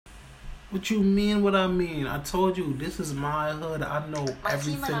What you mean? What I mean? I told you this is my hood. I know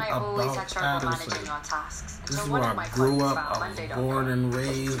everything about Patterson. This is where I grew up. I was born and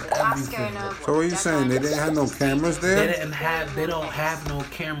raised. Everything. So what are you saying? They didn't have no cameras there? They don't have no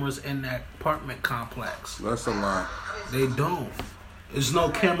cameras in that apartment complex. That's a lie. They don't. There's no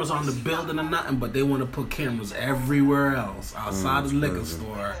cameras on the building or nothing, but they want to put cameras everywhere else outside the liquor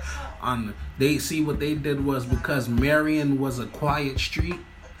store. They see what they did was because Marion was a quiet street.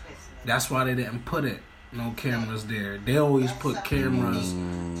 That's why they didn't put no cameras there. They always put cameras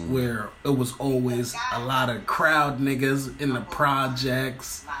where it was always a lot of crowd niggas in the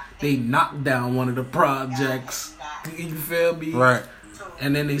projects. They knocked down one of the projects. You feel me? Right.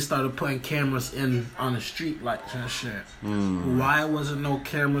 And then they started putting cameras on the street lights and shit. Why wasn't no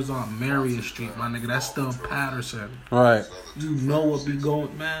cameras on Marion Street, my nigga? That's still Patterson. Right. You know what be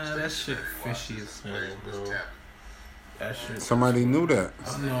going, man. That shit fishy as hell, bro. That shit. Somebody knew that.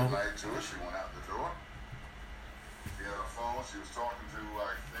 I know. She went out the door. She had a phone. She was talking to,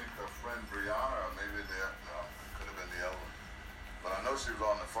 I think, her friend Brianna, or maybe could have been the other one. But I know she was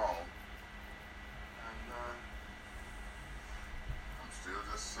on the phone. And I'm still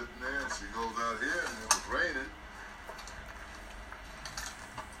just sitting there. And she goes out here, and it was raining.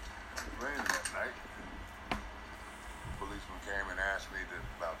 It was raining that night. The policeman came and asked me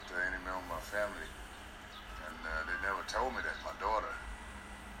about any member of my family. And they never told me that my daughter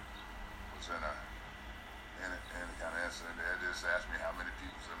was in any kind of incident. They just asked me how many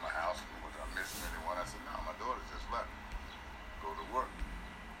people was in my house and was I missing anyone. I said, no, my daughter just left. Go to work.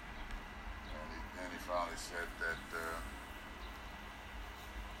 And he finally said that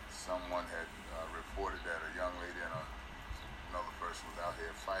someone had reported that a young lady and another person was out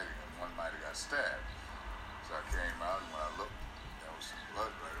here fighting and one might have got stabbed. So I came out and when I looked, there was some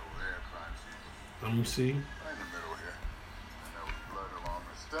blood right over there. Let me see. Right in the middle here. And there was blood along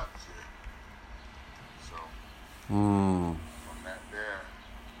the steps here. So, from that there,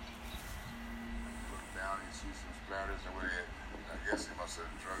 look down, you see some splatters and I guess he must have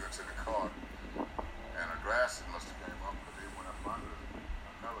drug her to the car. And her glasses must have came up, but they went up under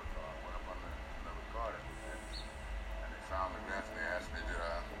another car, another car that was there. And they found the glass and they asked me, did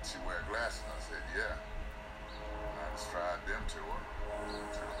she wear glasses? And I said, yeah. And I just tried them to her.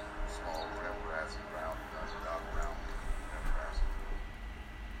 Small rim glasses, brown, dark brown rim glasses.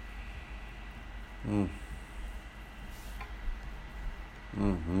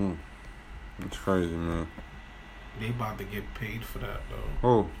 That's crazy, man. They about to get paid for that, though.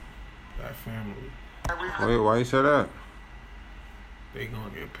 Oh. That family. Wait, why you say that? They gonna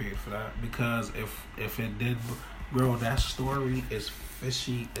get paid for that. Because if it did, bro, that story is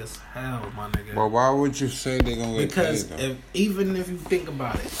fishy as hell, my nigga. Well, why would you say they gonna get because paid, though? Even if you think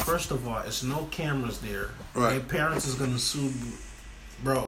about it, first of all, it's no cameras there. Right. Their parents is gonna sue, bro.